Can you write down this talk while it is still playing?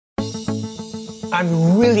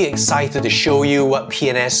I'm really excited to show you what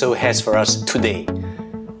PNSO has for us today.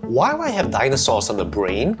 While I have dinosaurs on the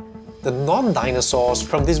brain, the non-dinosaurs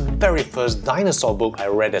from this very first dinosaur book I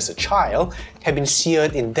read as a child have been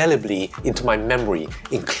seared indelibly into my memory,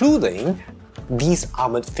 including these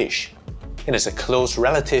armoured fish. And as a close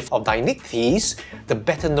relative of Dinichthyes, the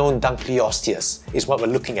better-known Dukleosteus is what we're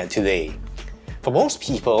looking at today. For most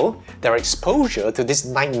people, their exposure to this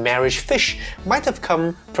nightmarish fish might have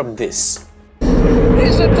come from this.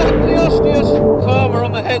 It's a Dukleosteus! Armour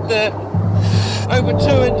on the head there, over 2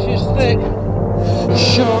 inches thick.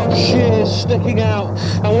 Sharp shears sticking out,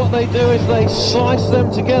 and what they do is they slice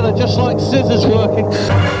them together just like scissors working.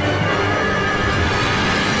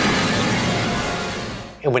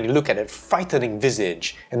 And when you look at that frightening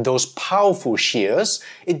visage and those powerful shears,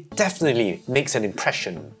 it definitely makes an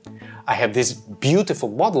impression. I have this beautiful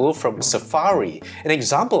model from Safari, an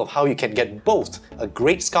example of how you can get both a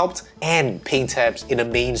great sculpt and paint tabs in a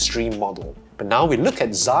mainstream model. But now we look at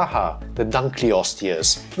Zaha, the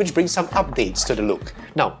Dunkleosteus, which brings some updates to the look.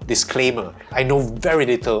 Now, disclaimer, I know very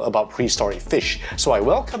little about prehistoric fish, so I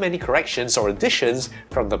welcome any corrections or additions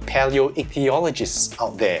from the paleo-ichthyologists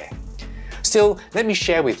out there. Still, let me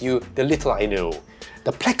share with you the little I know.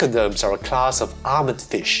 The placoderms are a class of armoured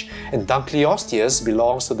fish, and Dukleosteus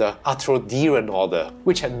belongs to the Arthroderian order,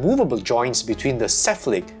 which had movable joints between the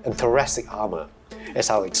cephalic and thoracic armour. As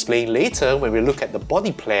I'll explain later when we look at the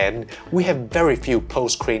body plan, we have very few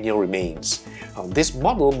postcranial remains. This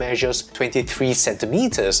model measures 23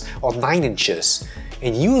 centimeters or 9 inches,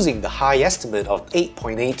 and using the high estimate of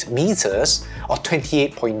 8.8 meters or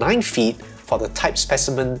 28.9 feet for the type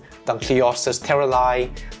specimen Dunkleosteus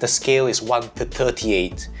terrali, the scale is 1 to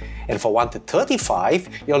 38. And for 1 to 35,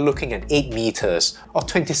 you're looking at 8 meters or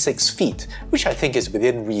 26 feet, which I think is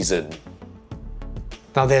within reason.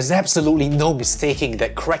 Now there's absolutely no mistaking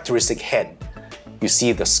that characteristic head. You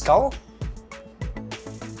see the skull,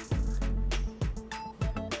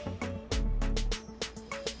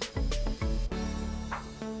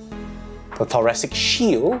 the thoracic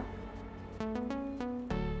shield,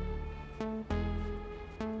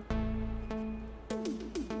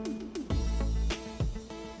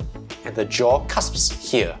 and the jaw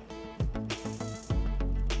cusps here.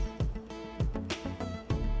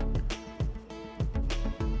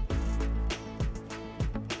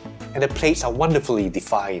 And the plates are wonderfully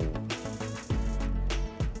defined.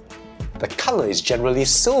 The colour is generally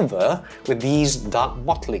silver with these dark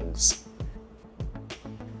mottlings,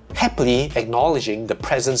 happily acknowledging the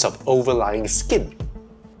presence of overlying skin.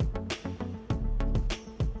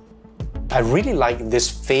 I really like this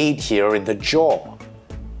fade here in the jaw.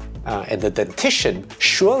 And the dentition,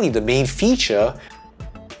 surely the main feature,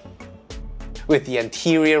 with the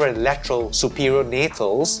anterior and lateral superior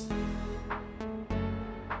natals,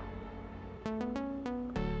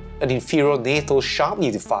 an inferior natal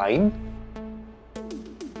sharply defined,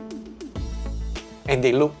 and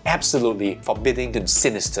they look absolutely forbidding and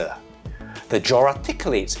sinister. The jaw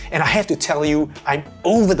articulates, and I have to tell you, I'm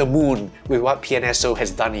over the moon with what PNSO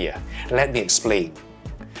has done here. Let me explain.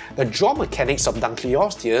 The jaw mechanics of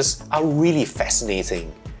Dunkleosteus are really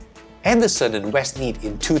fascinating. Anderson and Westmead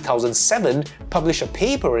in 2007 published a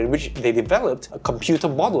paper in which they developed a computer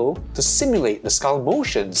model to simulate the skull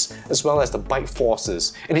motions as well as the bite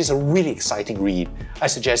forces, and it's a really exciting read. I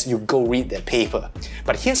suggest you go read that paper.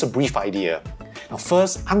 But here's a brief idea. Now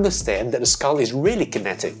first, understand that the skull is really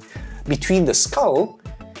kinetic. Between the skull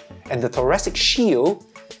and the thoracic shield,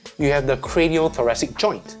 you have the craniothoracic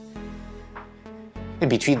joint. And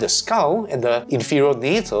between the skull and the inferior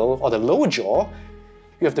natal or the lower jaw,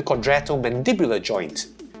 you have the quadratomandibular joint.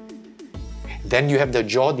 Then you have the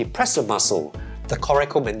jaw depressor muscle, the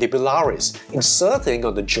coracomandibularis, inserting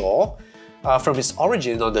on the jaw from its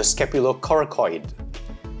origin on the scapulocoracoid.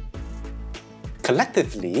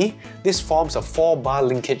 Collectively, this forms a 4-bar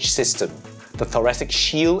linkage system. The thoracic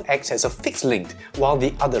shield acts as a fixed link while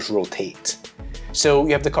the others rotate. So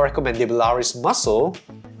you have the coracomandibularis muscle,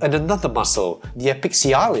 and another muscle, the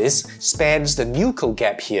epixialis, spans the nuchal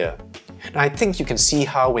gap here. Now I think you can see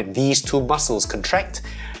how when these two muscles contract,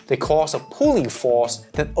 they cause a pulling force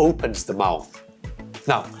that opens the mouth.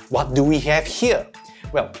 Now, what do we have here?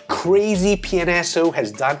 Well, crazy PNSO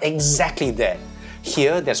has done exactly that.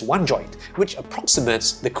 Here there's one joint, which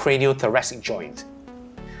approximates the craniothoracic joint.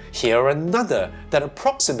 Here another that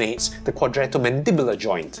approximates the quadratomandibular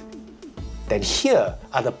joint. Then here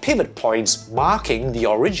are the pivot points marking the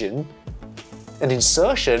origin and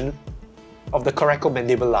insertion of the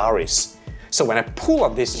coracomandibularis. So when I pull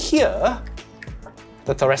on this here,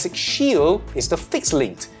 the thoracic shield is the fixed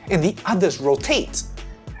link and the others rotate.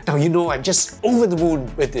 Now you know I'm just over the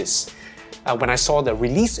moon with this. When I saw the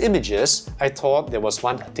release images, I thought there was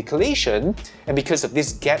one articulation, and because of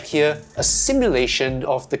this gap here, a simulation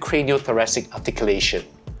of the craniothoracic articulation.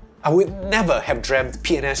 I would never have dreamt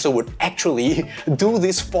PNSO would actually do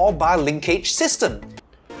this 4-bar linkage system.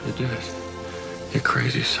 You did. You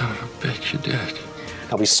crazy son of a bitch, you did.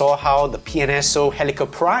 Now we saw how the PNSO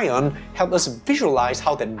helicoprion helped us visualize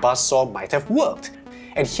how that buzzsaw might have worked.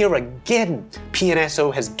 And here again,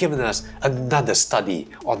 PNSO has given us another study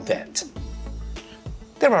on that.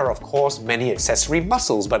 There are of course many accessory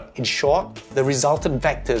muscles, but in short, the resultant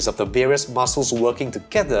vectors of the various muscles working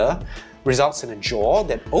together results in a jaw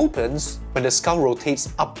that opens when the skull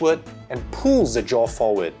rotates upward and pulls the jaw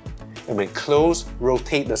forward, and when closed,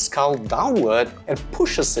 rotate the skull downward and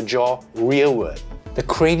pushes the jaw rearward. The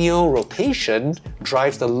cranial rotation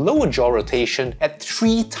drives the lower jaw rotation at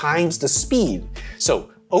 3 times the speed.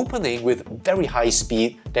 So opening with very high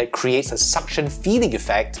speed that creates a suction feeding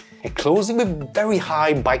effect, and closing with very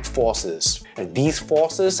high bite forces. And these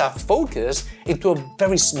forces are focused into a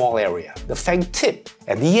very small area, the fang tip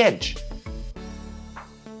at the edge,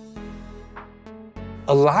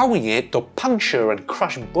 allowing it to puncture and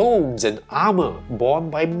crush bones and armour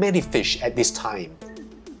borne by many fish at this time.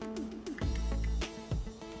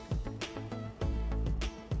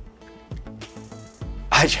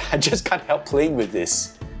 I just can't help playing with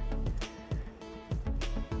this.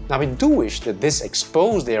 Now I do wish that this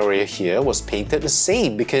exposed area here was painted the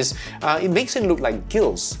same because it makes it look like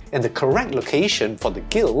gills, and the correct location for the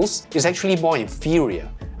gills is actually more inferior,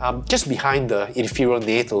 just behind the inferior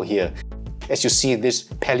natal here, as you see in this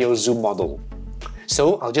paleo zoom model.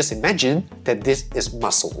 So I'll just imagine that this is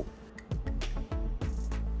muscle.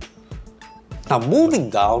 Now moving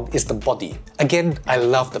down is the body. Again, I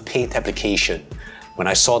love the paint application. When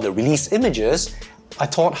I saw the release images, I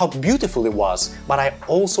thought how beautiful it was, but I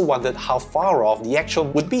also wondered how far off the actual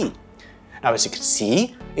would be. Now as you can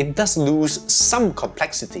see, it does lose some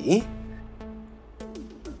complexity.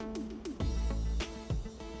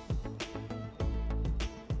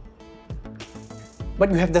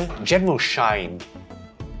 But you have the general shine.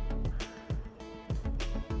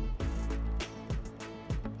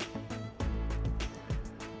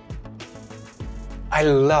 I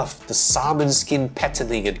love the salmon skin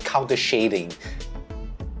patterning and counter shading,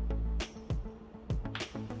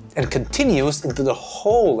 and continues into the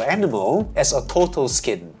whole animal as a total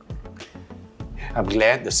skin. I'm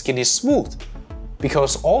glad the skin is smooth,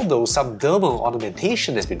 because although some dermal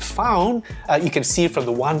ornamentation has been found, you can see from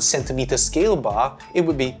the 1 cm scale bar, it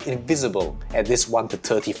would be invisible at this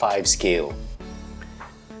 1:35 scale.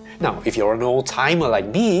 Now, if you're an old timer like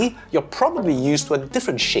me, you're probably used to a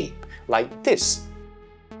different shape, like this.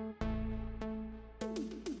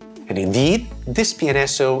 And indeed, this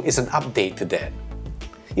PNSO is an update to that.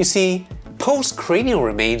 You see, post-cranial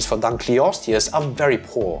remains for Dunkleosteus are very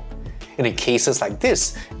poor. And in cases like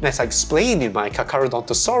this, and as I explained in my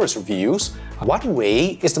Carcharodontosaurus reviews, one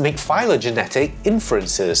way is to make phylogenetic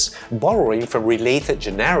inferences, borrowing from related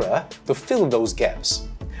genera to fill those gaps.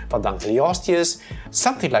 For Dunkleosteus,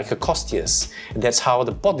 something like Cacosteus, and that's how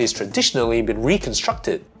the body's traditionally been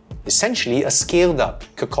reconstructed. Essentially a scaled-up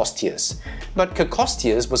Cacosteus. But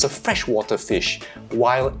Cacosteus was a freshwater fish,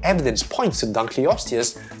 while evidence points to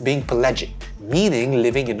Dunkleosteus being pelagic, meaning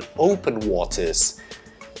living in open waters.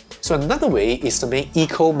 So another way is to make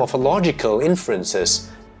eco-morphological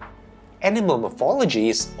inferences. Animal morphology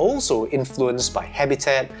is also influenced by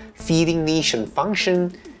habitat, feeding niche and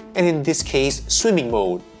function, and in this case, swimming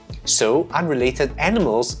mode. So unrelated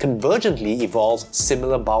animals convergently evolve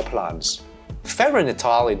similar bow plants. Ferren et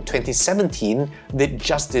al. In 2017 did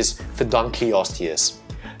justice for Dunkleosteus.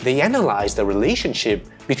 They analyzed the relationship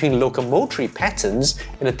between locomotory patterns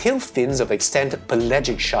and the tail fins of extant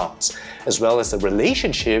pelagic sharks, as well as the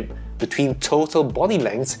relationship between total body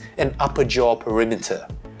length and upper jaw perimeter.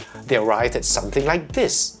 They arrived at something like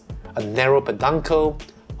this: a narrow peduncle,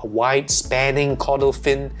 a wide spanning caudal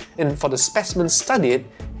fin, and for the specimen studied,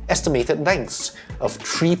 estimated lengths of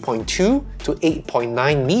 3.2 to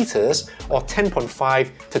 8.9 meters or 10.5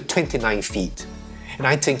 to 29 feet. And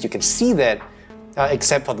I think you can see that,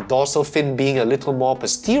 except for the dorsal fin being a little more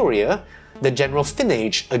posterior, the general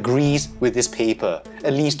finnage agrees with this paper,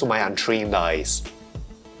 at least to my untrained eyes.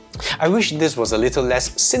 I wish this was a little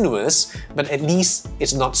less sinuous, but at least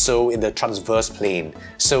it's not so in the transverse plane,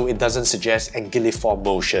 so it doesn't suggest anguilliform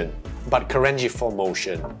motion, but carangiform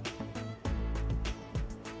motion.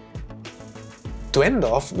 To end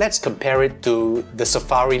off, let's compare it to the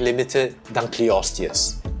Safari Limited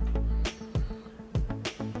Dunkleosteus.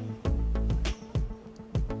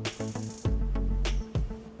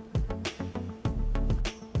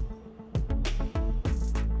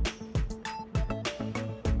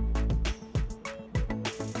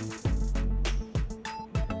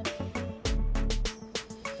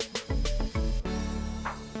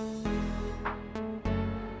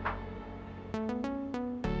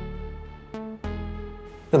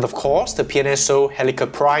 And of course, the PNSO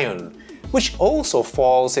helicoprion, which also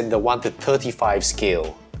falls in the 1 to 35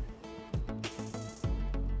 scale.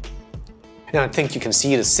 Now I think you can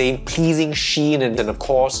see the same pleasing sheen and then of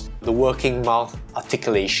course the working mouth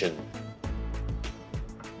articulation.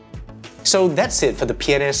 So that's it for the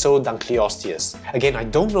PNSO Dunkleosteus. Again, I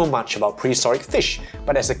don't know much about prehistoric fish,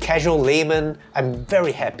 but as a casual layman, I'm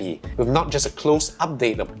very happy with not just a close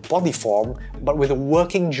update of body form, but with a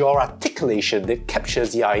working jaw articulation that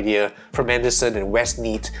captures the idea from Anderson and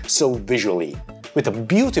Westneat so visually, with a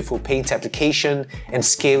beautiful paint application and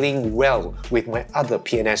scaling well with my other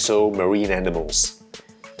PNSO marine animals.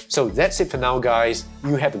 So that's it for now guys,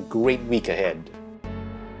 you have a great week ahead.